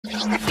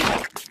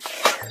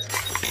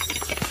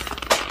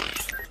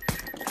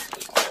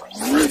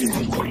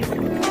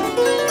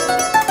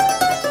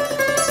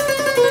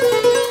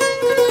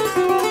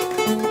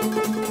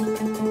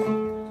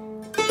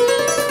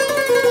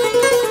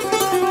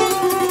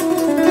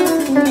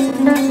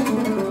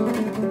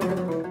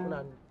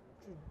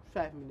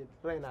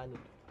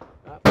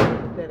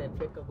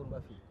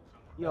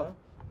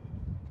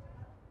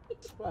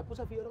waaw pour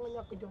sa fi yow nga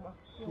ñàkk jom ah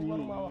yow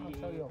waruma wax ak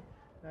sax yow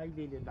ay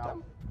léeg-léeg daaw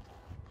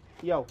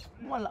yow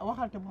bu ma la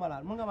waxante bu ma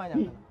laal mën nga maa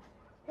ñàkk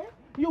la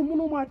yow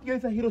mënoo maa téye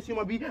sa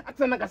Hiroshima bi ak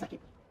sa Nagasaki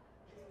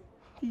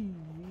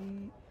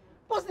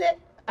posteh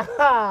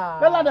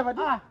lan laa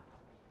defati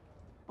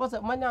posteh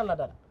ma ñaan la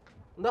dara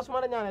ndax su ma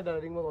la ñaanee dara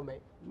di nga ma ko may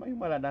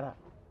mayuma la dara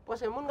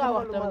posteh mën ngaa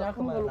wax dama ñàkk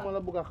ma lu ma la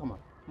bëgg a xamal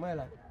may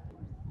la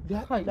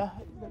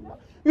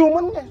yow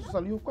mën ngay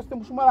sosal yow costeh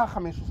su ma laa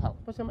xamee sosal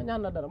posteh ma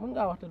ñaan la dara mën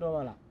ngaa wax te doo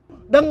ma laal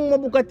dang ma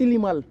bëgg a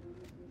tilimal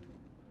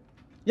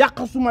yàq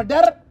suma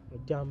der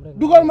jaam rek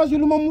dugal ma si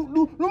lu ma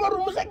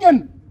mu sa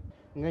génn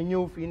nga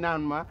ñëw fii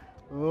naan ma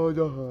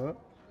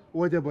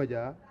waja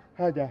baja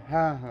haja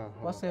ha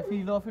posteh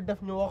fii loo fi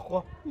def ñu wax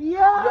ko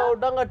yaa yow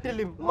da nga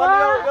tilim man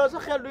yow sa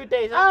xel duy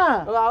tey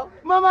sax waaw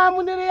mama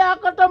mu ne yaa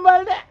ko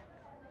tombal de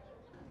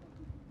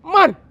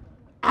man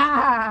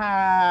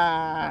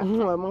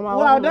mama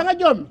waaw da nga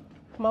jom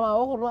mama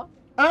waxul ma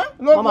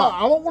loolu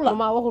waxul la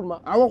mama waxul ma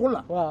waxul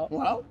la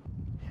waaw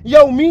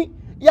yow mi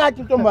yaa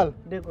ci tombal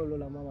déggoo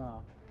loola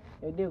mama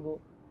yow déggoo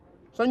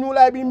sa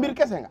ñuulaay bi mbir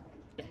kese nga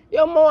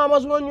yow mama ma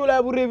suma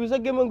ñuulaay bu réew bi sa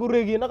gémmiñ gu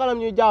réeg yi naka la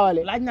ñuy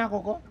jaawale laaj naa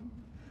ko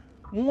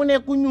mu ne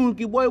ku ñuul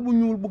ki booy bu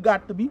ñuul bu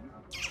gàtt bi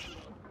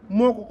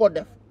moo ko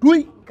def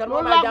tuy kan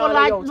moo laa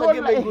jaawale yow sa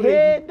gémmiñ gu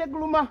réeg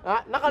déglu ma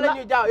naka la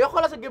ñuy jaaw yow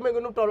xoolal sa gémmiñ gu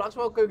nu mu toll ak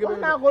sama koy gémmiñ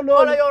wax naa ko loolu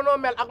xoolal yow noo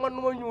mel ak man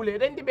nu ma ñuulee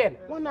dañ di benn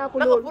wax naa ko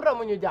naka loolu pour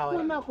mu ñu jaawale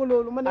wax naa ko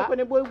loolu ma ne ko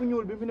ne booy bu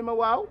ñuul bi mu ne ma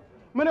waaw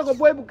ma ne ko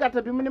booy bu gàtt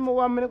bi mu ne ma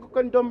waaw ma ne ko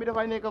kon doom bi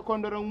dafay nekk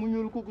kondorong mu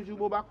ñuul kooku si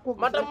boobu ak kooku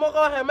man tam moo ko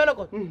waxee ma ne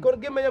ko kon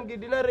gémmiñam gi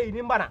dina rëy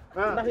ni mbana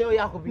ndax yow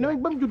yaa ko bi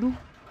ba mu juddu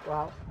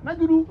waaw na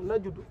juddu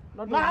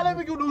na xale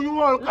bi juddu ñu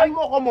xool kan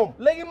moo ko moom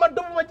léegi man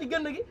dëbb ma ci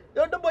gënd gi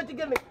yow dëbboo ci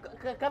gënd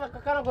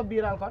kana ko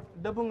biiral kon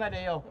dëbb nga de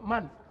yow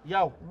man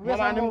yow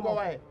mama ni mu ko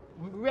waxee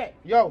we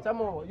yow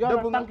sama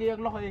yow tànk yeeg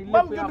loxo yeeg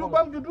ba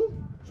mu juddu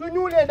su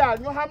ñuulee daal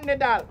ñu xam ne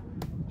daal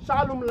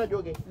Saalum la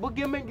jógee bu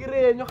gémmiñ gi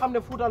réyee ñu xam ne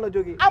Fuuta la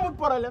jógee amul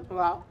problème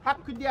waaw xaq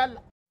di yàlla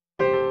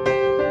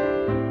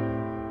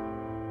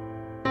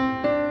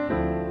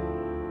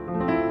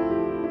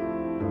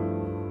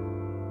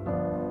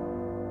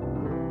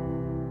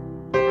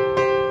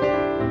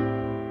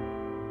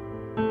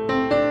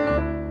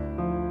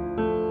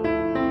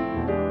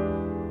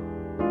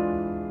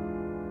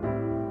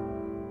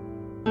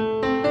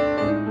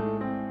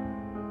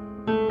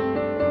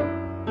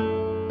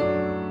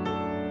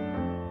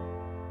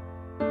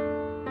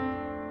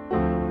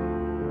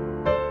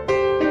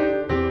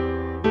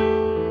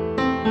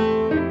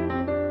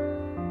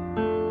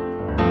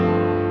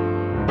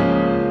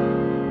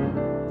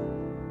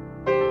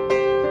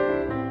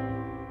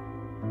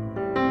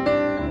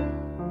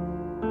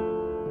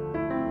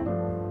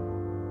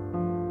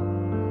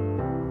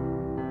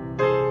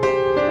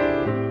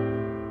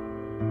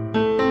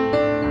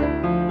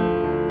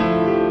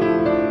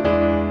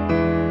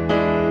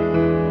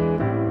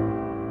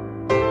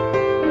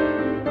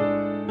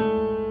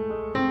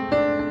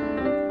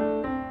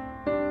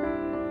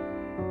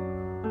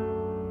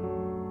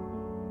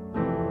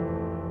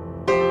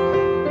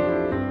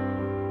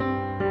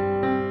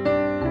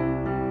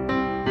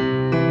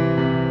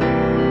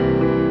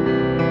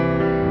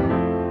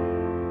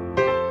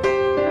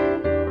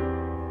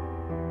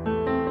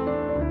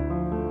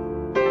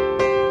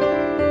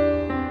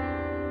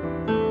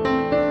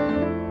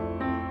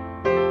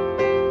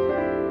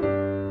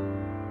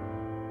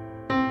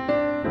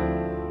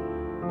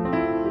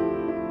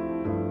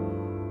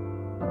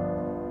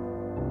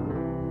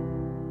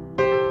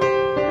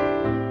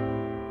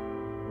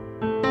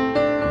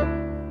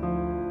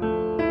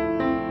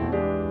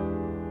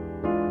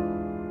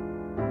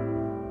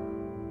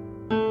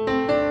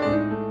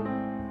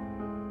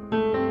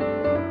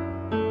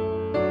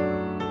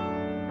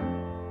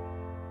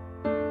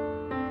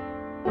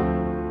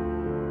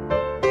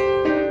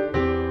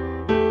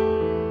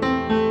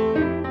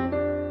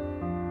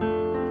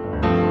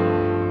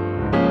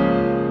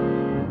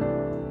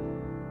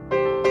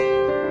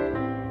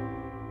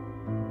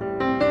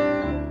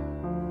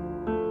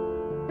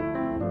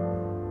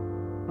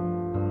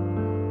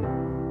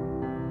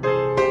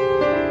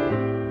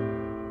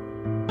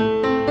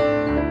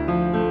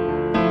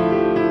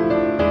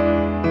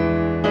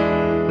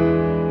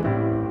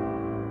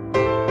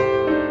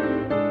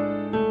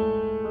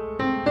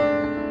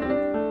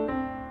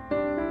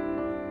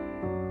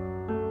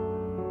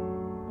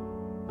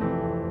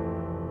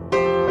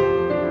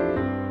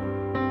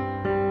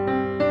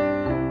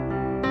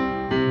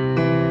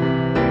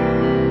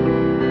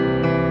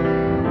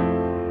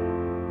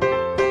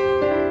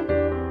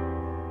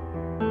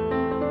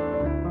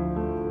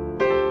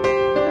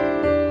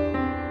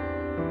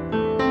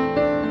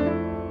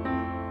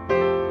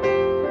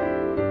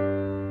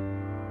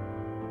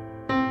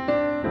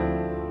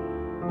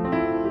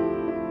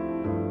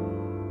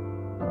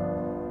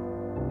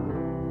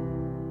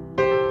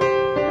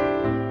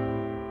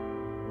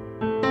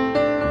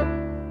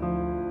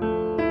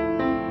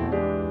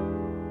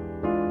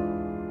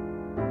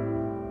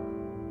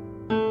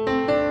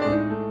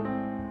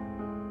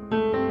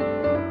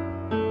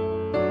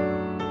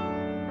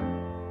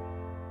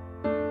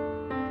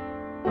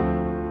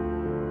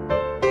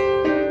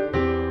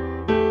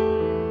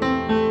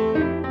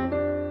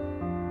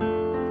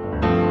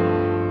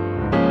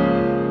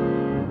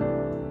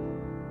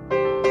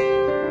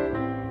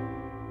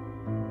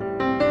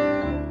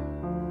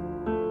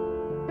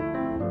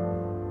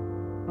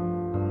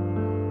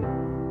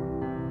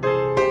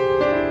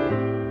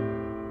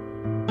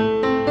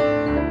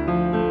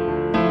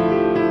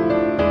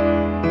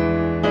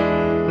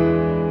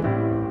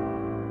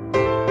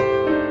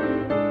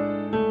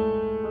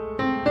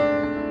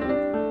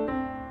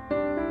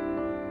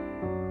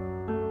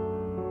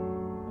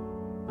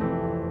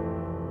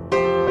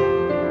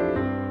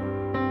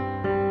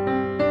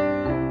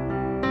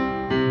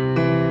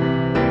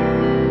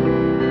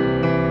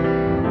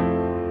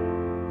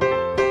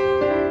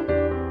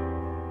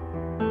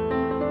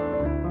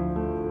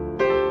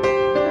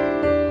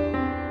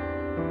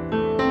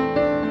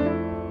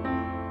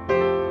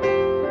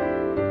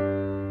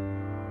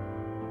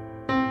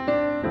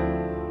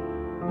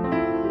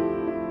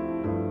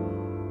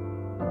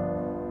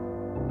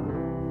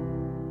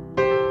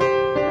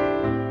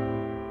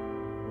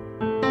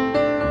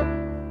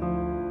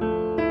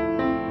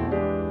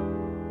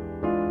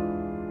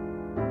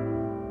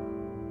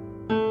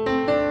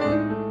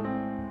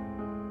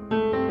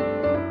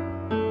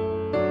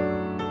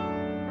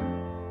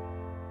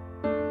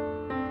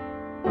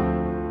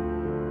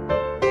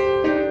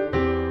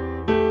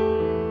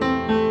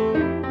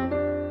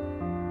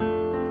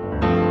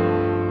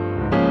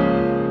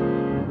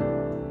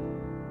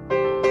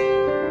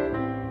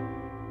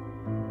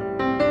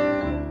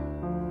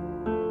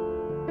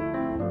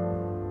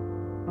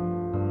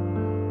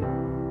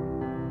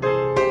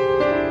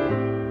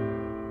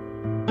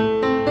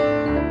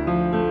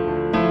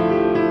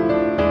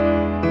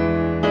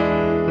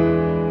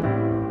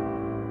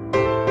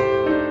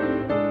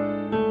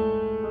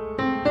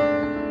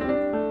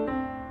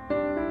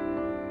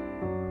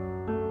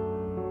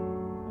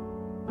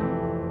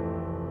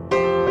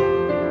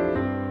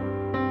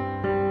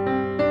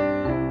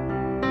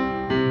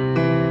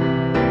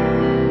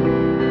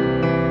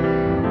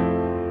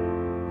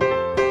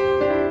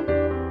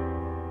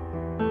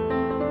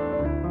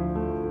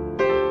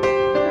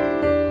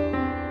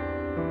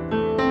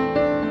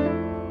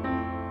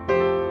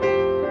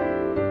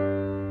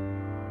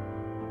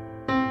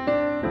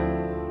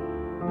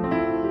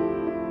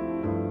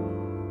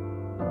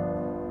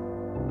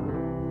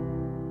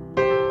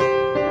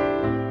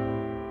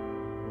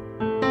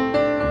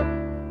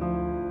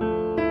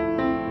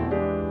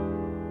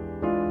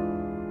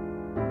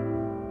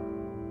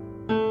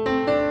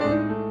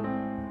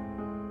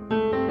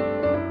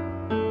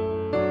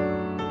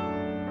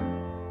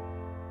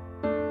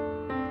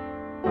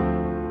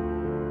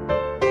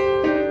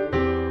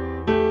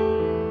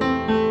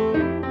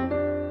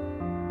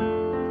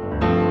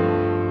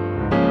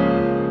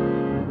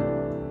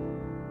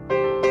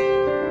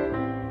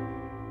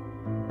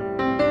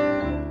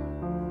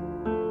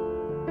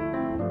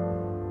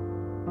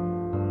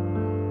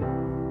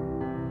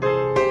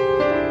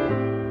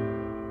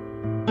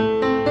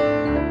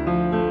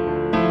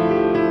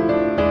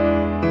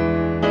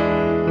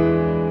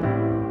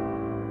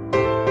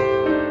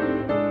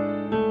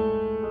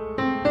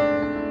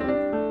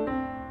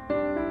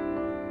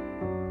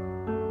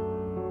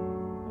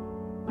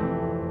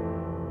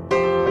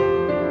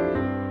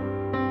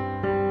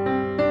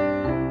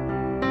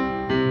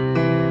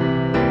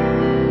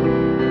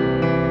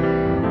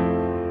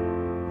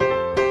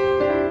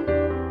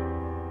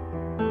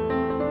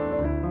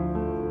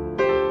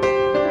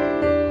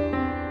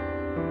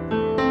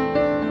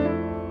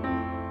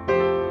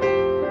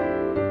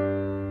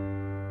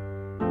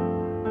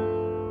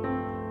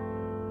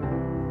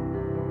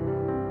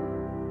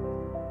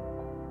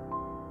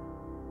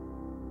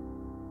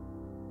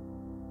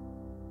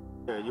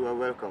You are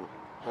welcome,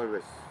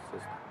 always,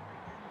 sister.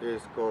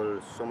 It's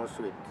called Summer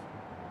Sweet.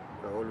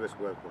 You are always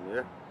welcome,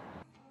 yeah?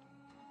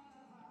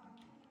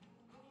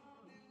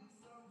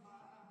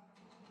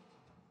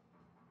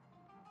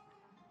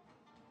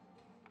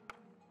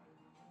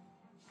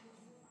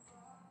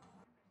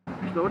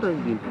 So what are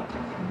you doing?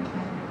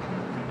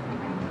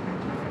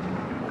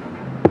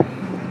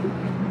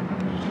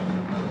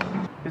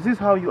 Is this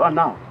how you are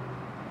now?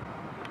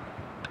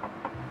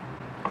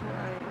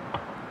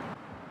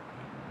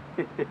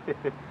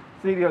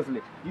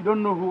 Seriously, you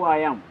don't know who I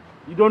am.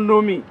 You don't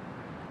know me.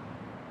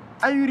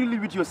 Are you really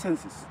with your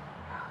senses?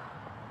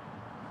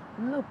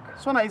 Look.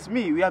 Sona is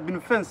me. We have been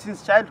friends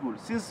since childhood,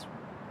 since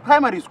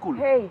primary school.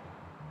 Hey.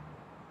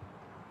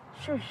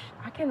 Shush,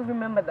 I can't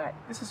remember that.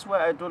 This is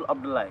why I told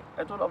Abdoulie.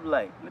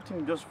 Let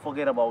him just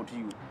forget about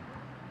you.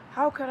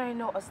 How can I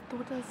know a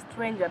total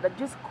stranger that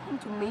just come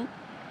to me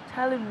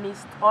telling me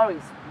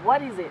stories?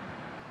 What is it?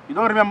 You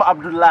don't remember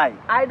Abdoulie?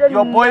 I don't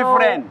know. Your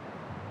boyfriend.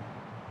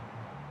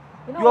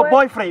 You know Your what?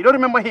 boyfriend. You don't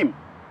remember him?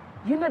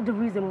 You're not the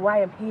reason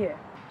why I'm here.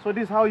 So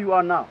this is how you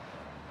are now?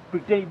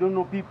 Pretend you don't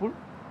know people?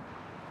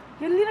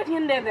 You little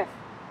in there.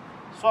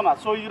 Sona,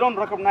 so you don't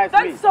recognize me?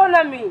 Don't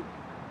Sona me.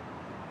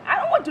 I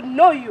don't want to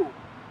know you.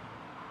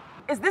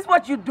 Is this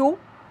what you do?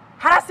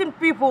 Harassing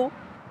people?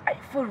 Are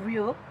you for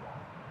real?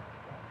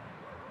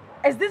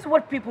 Is this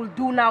what people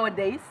do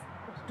nowadays?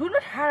 Do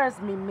not harass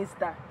me,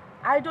 mister.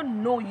 I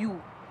don't know you.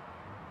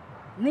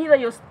 Neither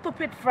your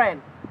stupid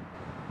friend.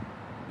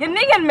 You're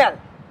nigga Mel.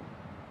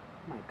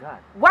 My God.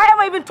 Why am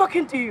I even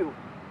talking to you?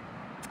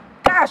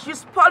 Gosh, you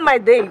spoiled my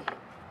day.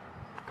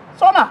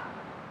 Sona!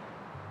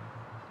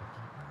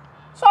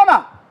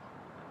 Sona!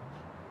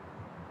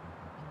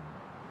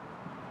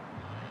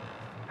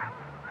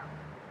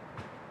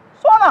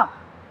 Sona!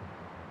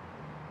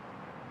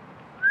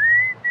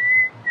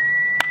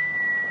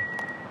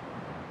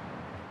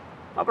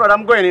 My brother,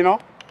 I'm going, you know.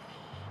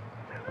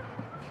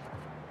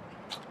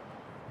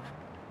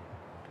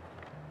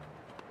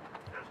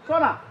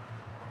 Sona!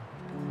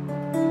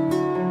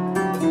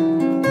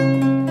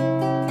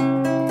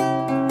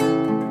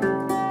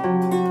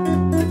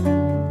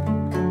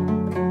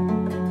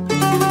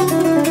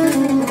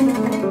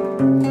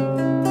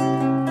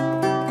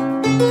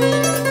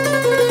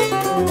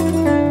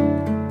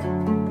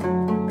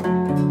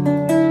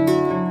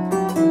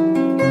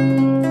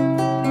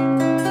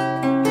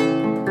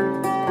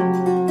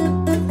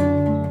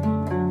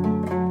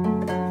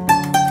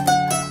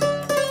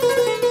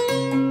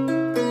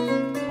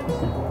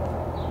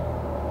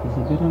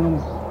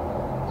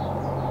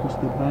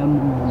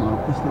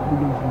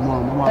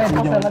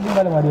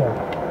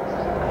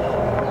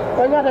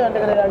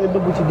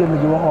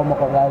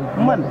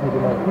 Man,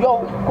 yow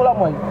ku la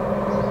mooy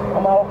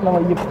mama wax na ma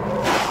yëpp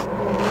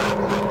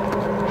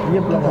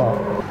la ko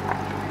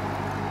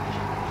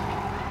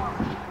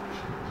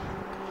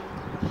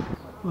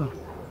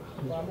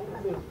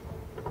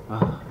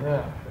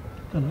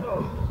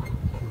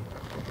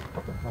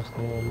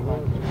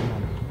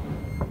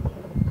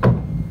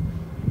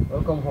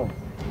welcome home.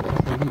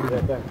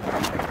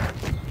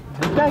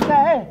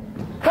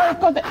 Hey,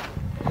 costeh.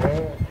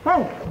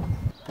 Hey.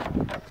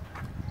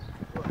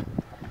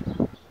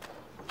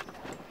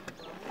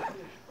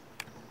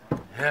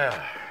 Yeah.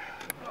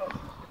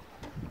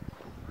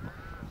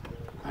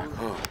 Back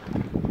home.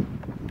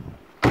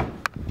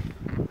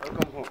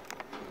 Welcome home.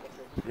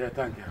 Yeah,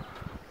 thank you.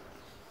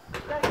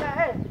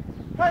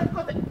 Hey,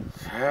 costeh.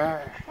 Yeah.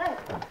 Hey.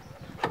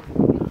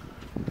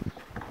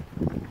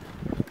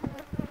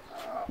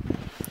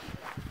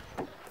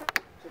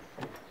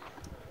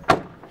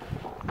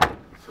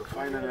 So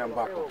finally I'm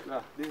back home.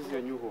 Ah, this is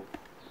your new home.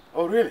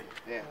 Oh, really?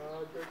 Yeah.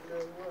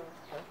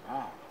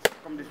 Wow.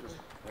 Come this way.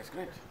 That's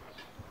great.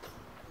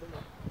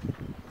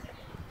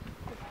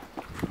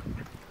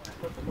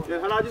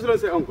 Yeah, I just want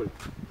to say uncle.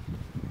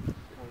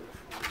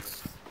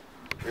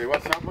 Hey,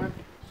 what's up, man?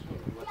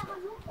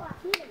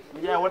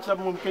 Yeah, what's up,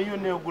 mom? Can you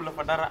know Gula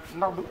for Dara?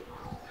 No.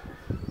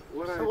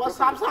 What's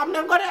up, Sam?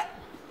 Never got it.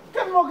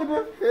 Can walk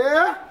it.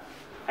 Yeah.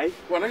 Hey,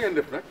 what are you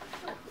doing?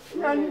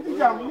 Yeah, you need to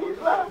jump.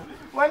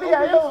 When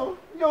yo.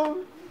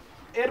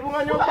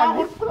 Bunga nyo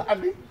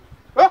andi.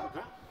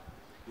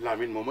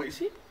 Lamin Momo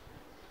ici?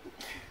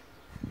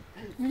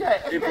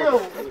 Yeah,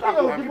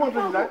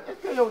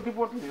 yo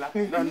deport ni la.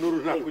 Na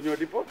nuru na ku ñoo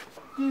deport.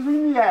 Ki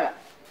suñu yaay la.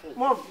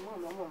 Mom.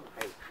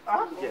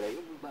 Ah,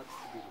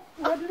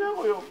 wa dina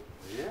ko yo.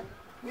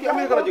 Ki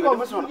Amerika la jóge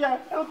dafa sonn.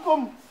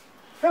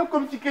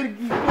 Welcome ci kër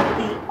gi.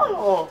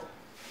 Oh.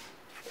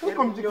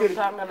 Welcome ci kër gi.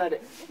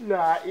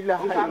 La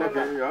ilaha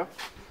illallah.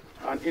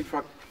 And in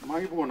fact, maa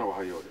ngi bëggoon a wax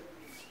ak yow de.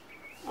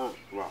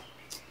 Wow.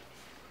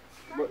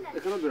 But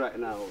it cannot be right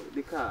now.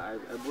 The car,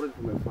 I borrowed it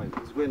from my friend.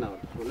 It's going out.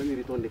 So let me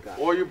return the car.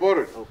 Oh, you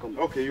borrowed? I'll come.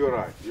 Okay, you're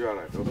right. You're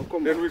right. Okay.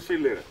 come Then back. we'll see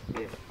you later.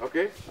 Yeah.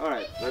 Okay? All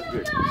right. That's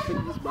great.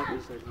 Take this back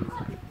inside.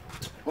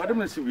 What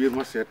am I see here,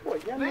 my set?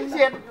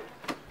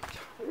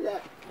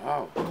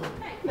 Wow.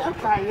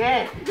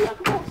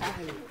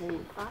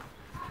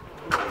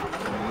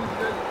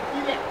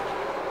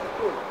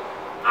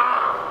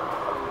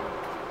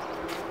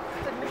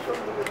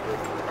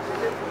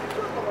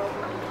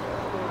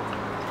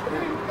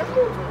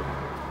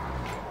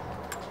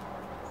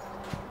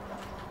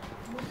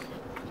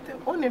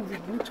 leen bi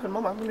mission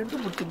maman mu ne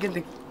dëbbul ci génn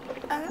gi.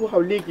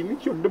 waaw léegi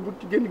mission dëbbul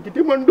ci génn gi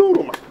te man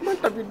dóoruma. man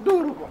tamit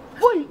dóoru ko.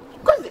 boy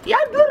cos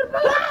yaa dóor ba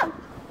la.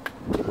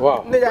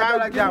 waaw.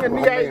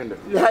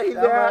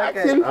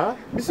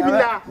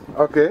 bismillah.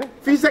 Okay.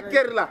 fii sa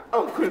kër la.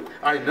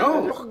 I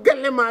know. wax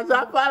gàllema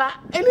sa para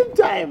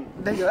anytime.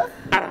 dëgg la.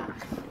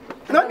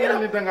 non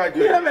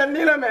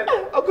nii la mel.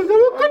 ok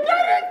sama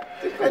kontaan rek.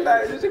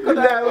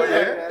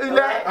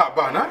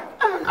 baax na.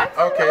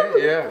 Okay,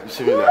 yeah,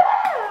 bismillah.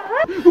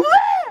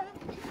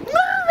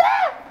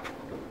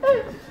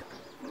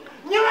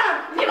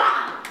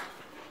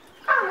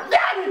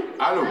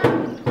 Allo.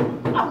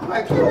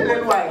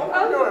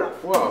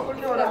 Waaw.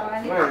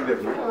 maa ngi def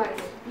nag.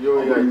 yow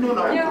yaay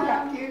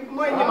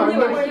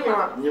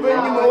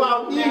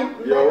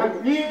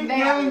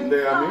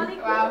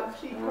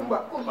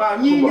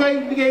ñii ñooy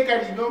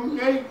liggéeykat yi ñoom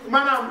ñooy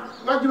maanaam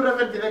wax ju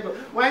rafet bi rek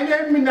waaye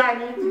ñooy mindaan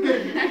yi ci kër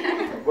gi.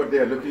 But they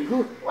are looking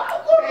good. waaw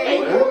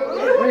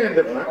maa ngi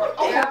def nag.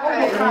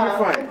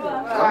 Fine.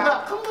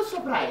 xam nga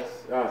surprise.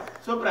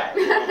 Surprise.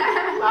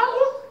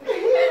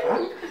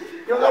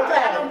 yow nga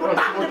teel bu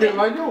tàng ok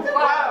maa ñëw.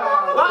 waaw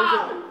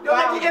yow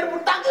nga ci heure bu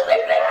tàng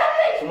rek.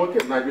 Suma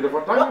kër naaj bi dafa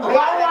tàng.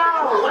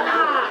 waaw voilà.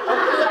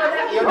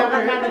 yow da nga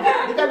naan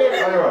di ka leen.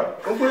 aywa.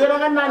 kon ku yore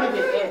nga naan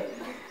di.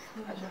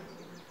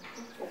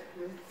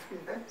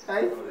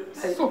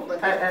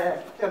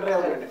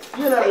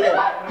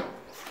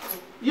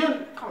 yéen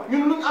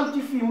ñun lu ñu am ci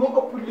fii moo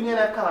ëpp li ngeen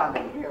a kalaame.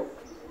 yow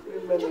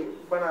mel ni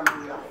banaan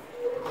bi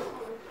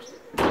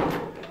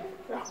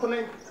yàqu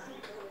nañ.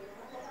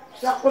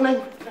 yàqu nañ.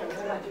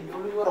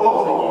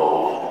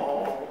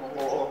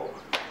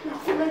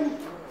 yàqu nañ.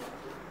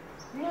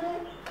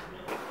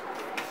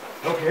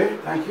 Okay,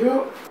 thank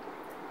you.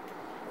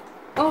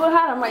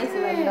 Xaaral ma isi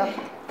la ndox.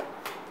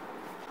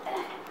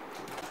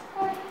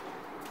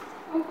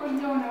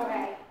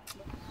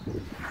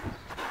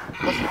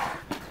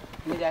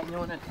 nijaay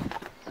ñëw na de.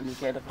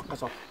 nijaay dafa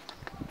kaso.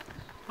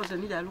 parce que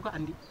nijaay lu ko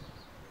andi.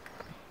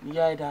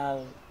 nijaay daal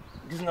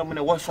gis nga mu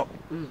ne workshop.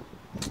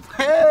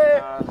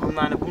 xam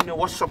naa ne bu mu ne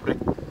workshop rek.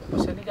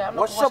 parce que nijaay am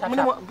na ko WhatsApp mu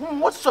ne ma bu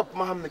mu WhatsApp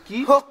ma xam ne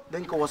kii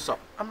dañ ko WhatsApp.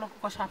 am na ku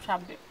ko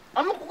saab de.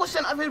 am na ku ko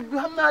seen affaire bi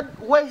xam naa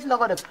voice la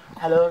ko def.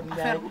 allo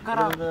affaire bu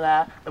garaaw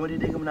dama di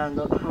dégg mu naan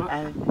nga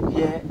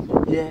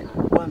yee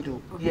wantu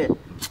yee.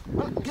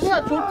 gis nga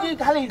soo kii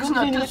xale yi gis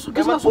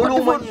nga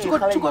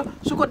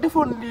su ko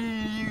defoon li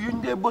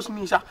yuñ dee bës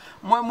nii sax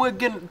mooy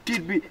gën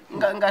tiit bi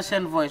nga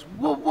seen voice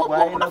boobu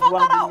dafa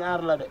wax garaaw. bi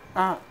ñaar la de.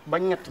 ba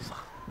ñett sax.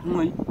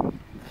 mooy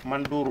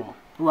man dóoruma.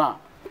 waaw.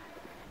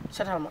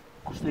 seetal ma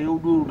parce que yow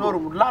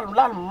dóoruma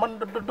laal man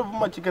dafa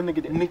ma ci gën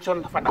gi de.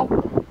 Nixon dafa daw.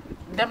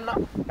 dem na.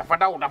 dafa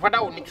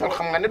daw Nixon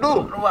xam nga ne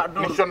dóoru. waaw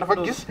dóoru Nixon dafa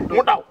gis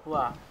mu daw.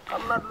 waaw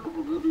xam naa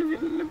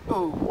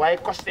lu waaye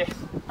costeh.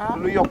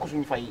 lu yokk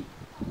suñu fay yi.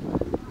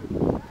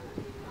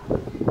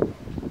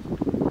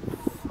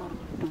 for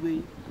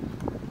tubéy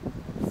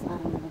for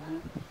mbubu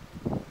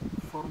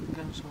for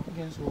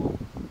genso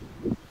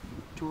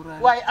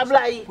cuuraay waaye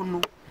Ablaye kunnu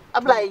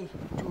Ablaye.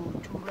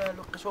 cuuraay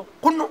lu xesoo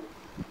kunnu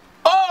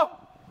oh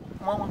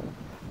mooma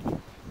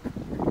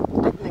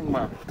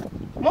techniquement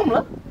moom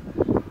la.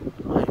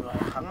 waaye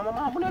xam nga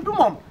mama mu ne du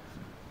moom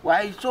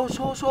waaye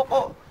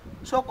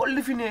soo ko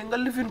lifinee nga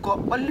lifin ko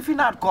ba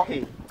lifinaat ko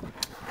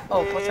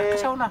oh parce que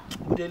xesaw na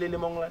bu dee léeg-léeg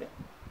moom la de.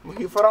 mu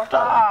ngi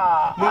foroxtal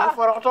mu ngi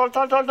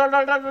foroxtal tol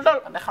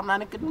da xam naa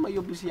ne kat ma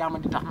yóbbu si yaama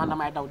di tax man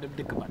damay daw dem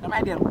dëkk ba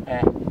damay dellu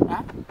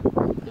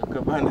dëkk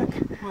ba nag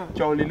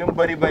coow li lu mu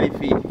bari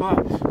fii.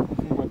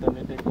 moo tax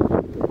ne dëkk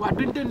waaw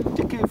duñ den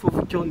jëkkee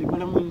foofu coow li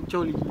bala muy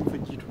coow li ñu fa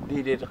jiitu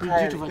déedéet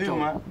jiitu fa coow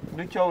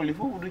du coow li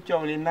foofu du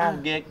coow li naaf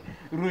geeg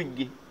ruuj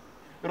gi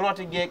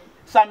rooti geeg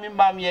sàmmi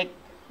mbaam yeeg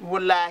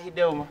wallaahi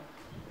dew ma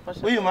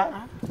uyu ma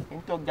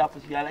dañ toog jàpp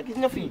si yàlla gis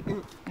nga fii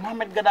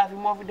Mohamed Gaddafi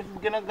moo fi def bu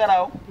gën a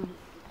garaaw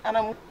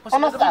anam parce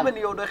que dafa mel ni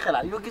yow doy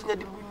xelaat yow gis nga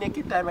di bu nekk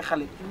time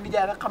xale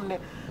nijaay nga xam ne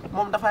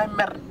moom dafay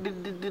mer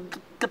di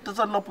këtt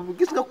sa nopp bi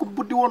gis nga ku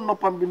buddi woon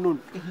noppam bi noonu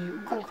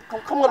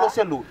xam nga loo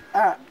seetluwul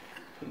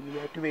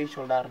yaay tubéy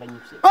soldaar la ñu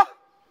si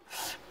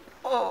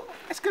oh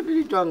est-ce que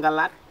duñu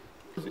jongalaat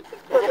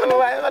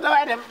waaye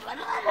damay dem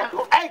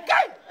ay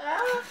kañ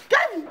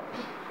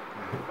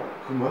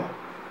Kumba.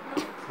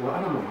 Waa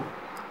ana mama.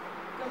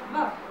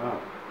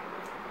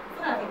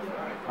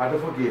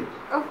 Dafa génn.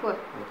 Of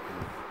course.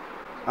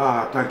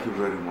 Thank you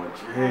very much.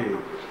 Hey.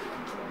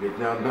 Gëj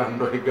naa naan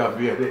ndoxi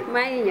Gambia de.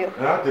 maa ngi ñëw.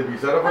 Te bii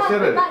sax dafa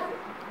sere de.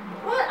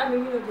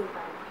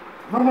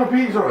 Non,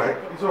 bii it's all right.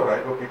 It's all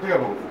right. Okay, tegal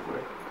ma ko foofu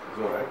rek. It's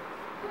all right.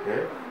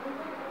 Okay.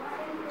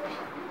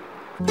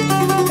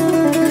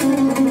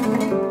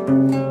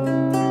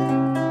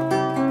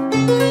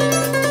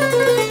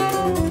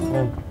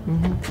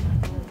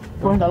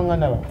 kontaan nga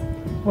ne la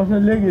parce que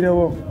léegi de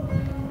moom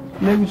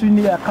léegi suñu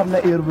nijaay xam na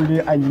heure bu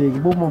ñuy añ léegi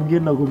boobu moom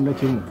génnagum na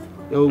ci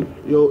moom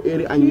yow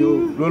heure añ yow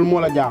loolu moo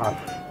la jaaxal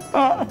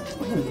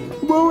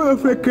boobu la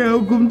fekkee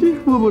agum di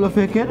boobu la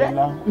fekkee de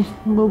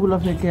boobu la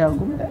fekkee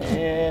agum de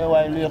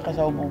waaye luy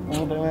xasaw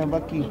boobu demee ba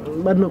kii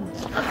ba nëb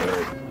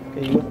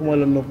kay waxuma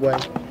la nëb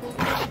waaye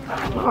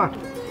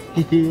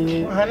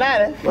xanaa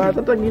de. waaw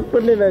te toog yi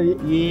pënd na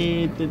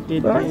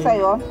yi. sa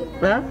yoon.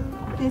 ah.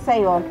 ci sa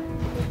yoon.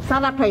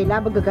 salato yi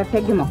laa bëgg nga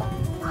teggi ma ko.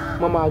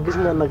 maman gis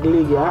nga nag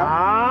léegi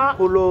ah.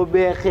 xuloo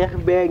bee xeex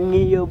bee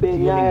ñiyo bee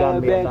ñaaya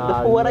bee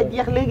dafa war a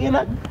jeex léegi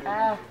nag.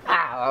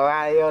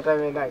 waaw yow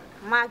tamit nag.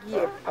 maa ngi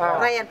yéen.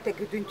 rayante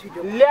gi duñ ci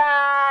jóg.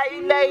 laa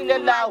ilaaha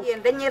illallaah. maa ngi yéen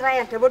dañuy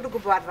rayante ba dugg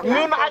boîte ba.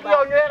 ñun ak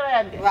yow ñooy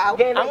rayante. waaw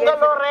am nga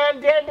loo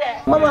rayante de.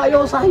 maman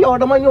yow sax yow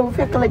dama ñëw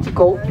fekk la ci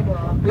kaw.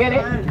 nga ne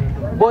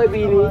booy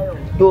bii nii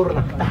dóor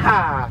na.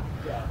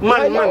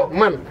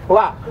 man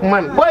waaw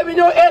man booy bi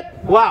ñëw eeg.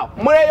 waaw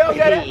mu ne yow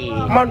nga ne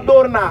man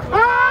dóor naa.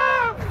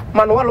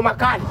 man waluma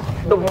kaani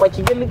dobu ma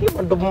ci génn kii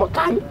man dobu ma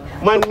kaani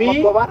man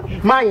mii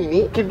maa ngi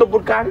nii ki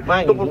dobul kaani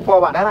dobul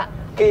poobar dara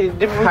kii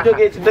di mu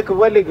jógee ci dëkk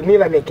ba léegi nii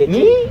la nekkee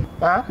kii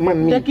man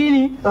mii te kii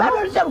nii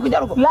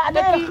jaru ko laa de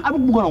am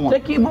bëggoon a woon te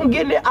kii bu mu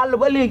génnee àll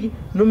ba léegi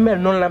nu mel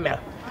noonu la mel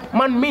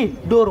man mii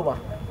dóoruma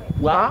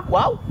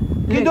waaw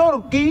ki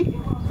dóoru kii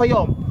fa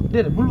yomb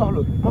déedéet bul wax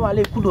loolu maman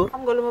léegi ku dóor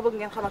xam nga lu ma bëgg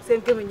ngeen xam ak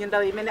seen gémmiñ ñu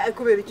ndaw yi mel ni ay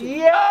kubéeru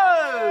ci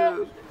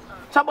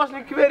sa bos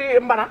ni kubéeri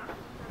mbana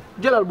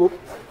jëlal boobu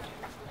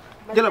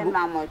jëlal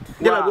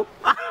bu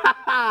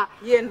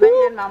yéen bañ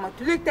leen maa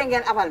moytu léegi te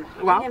ngeen abal ma.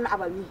 waaw ngeen ma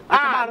abal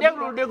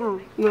nii. déglul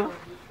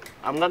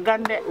am nga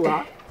gan de.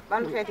 waaw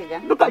ban xeeti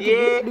gan.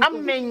 am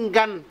nañ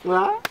gan.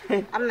 waaw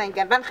am nañ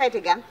gan ban xeeti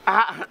gan.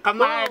 xam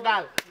naa ne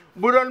daal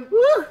bu doon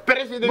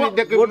président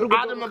dëkk bi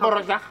Adama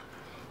Barrow sax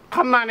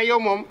xam naa ne yow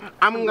moom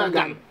am nga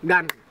gan.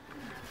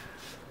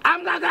 am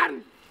nga gan.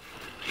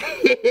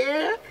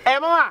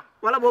 maman.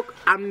 wala boog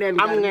am ngeen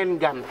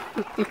gan.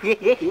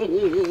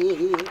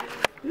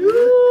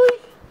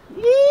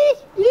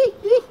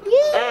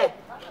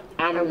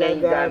 am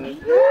nañ gan.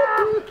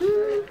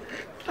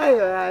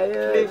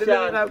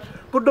 aywa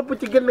ku dopp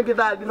ci génn gi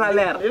daal dina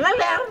leer.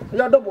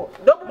 nga dobbo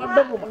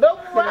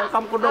ma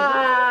xam ko dobbo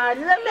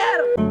dina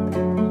leer.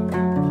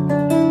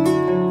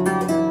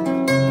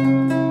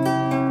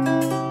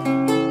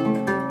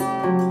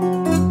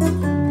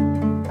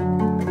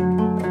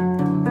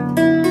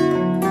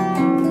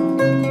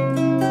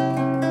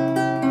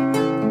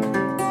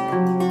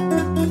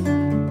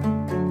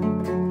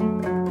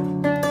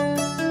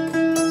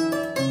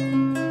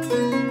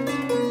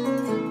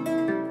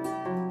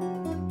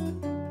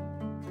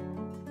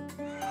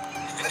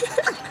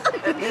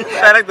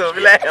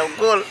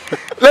 Cool.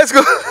 Let's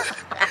go.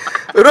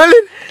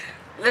 Rolling.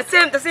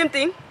 The same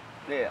thing.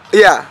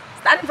 Yeah.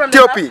 Starting from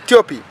the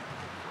TOP.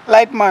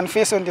 Light man,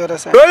 face on the other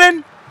side.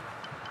 Rolling.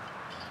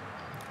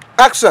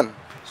 Action.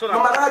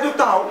 Mama da nga jóg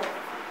taxaw.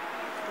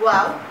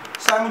 waaw.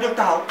 saa mu jóg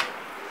taxaw.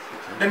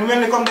 dañu mel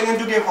ni comme da ngeen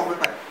jógee xob bi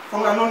pare.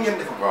 foog naa noonu ngeen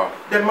defoon. waaw.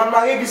 den man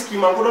maa ngi gis kii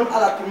maa ko doon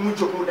alaat pour mu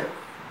jóg mu dem.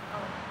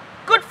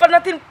 good for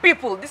nothing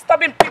people,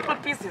 disturbing people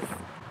pieces.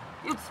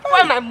 You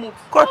spoil my mood.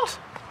 Cut.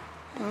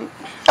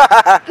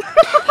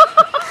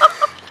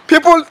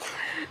 People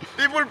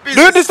pieces.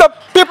 Do you disturb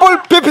people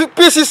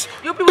pieces?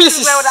 You people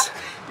Pieces. louder.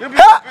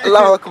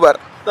 Allahu Akbar.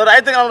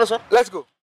 I think I'm the Let's go.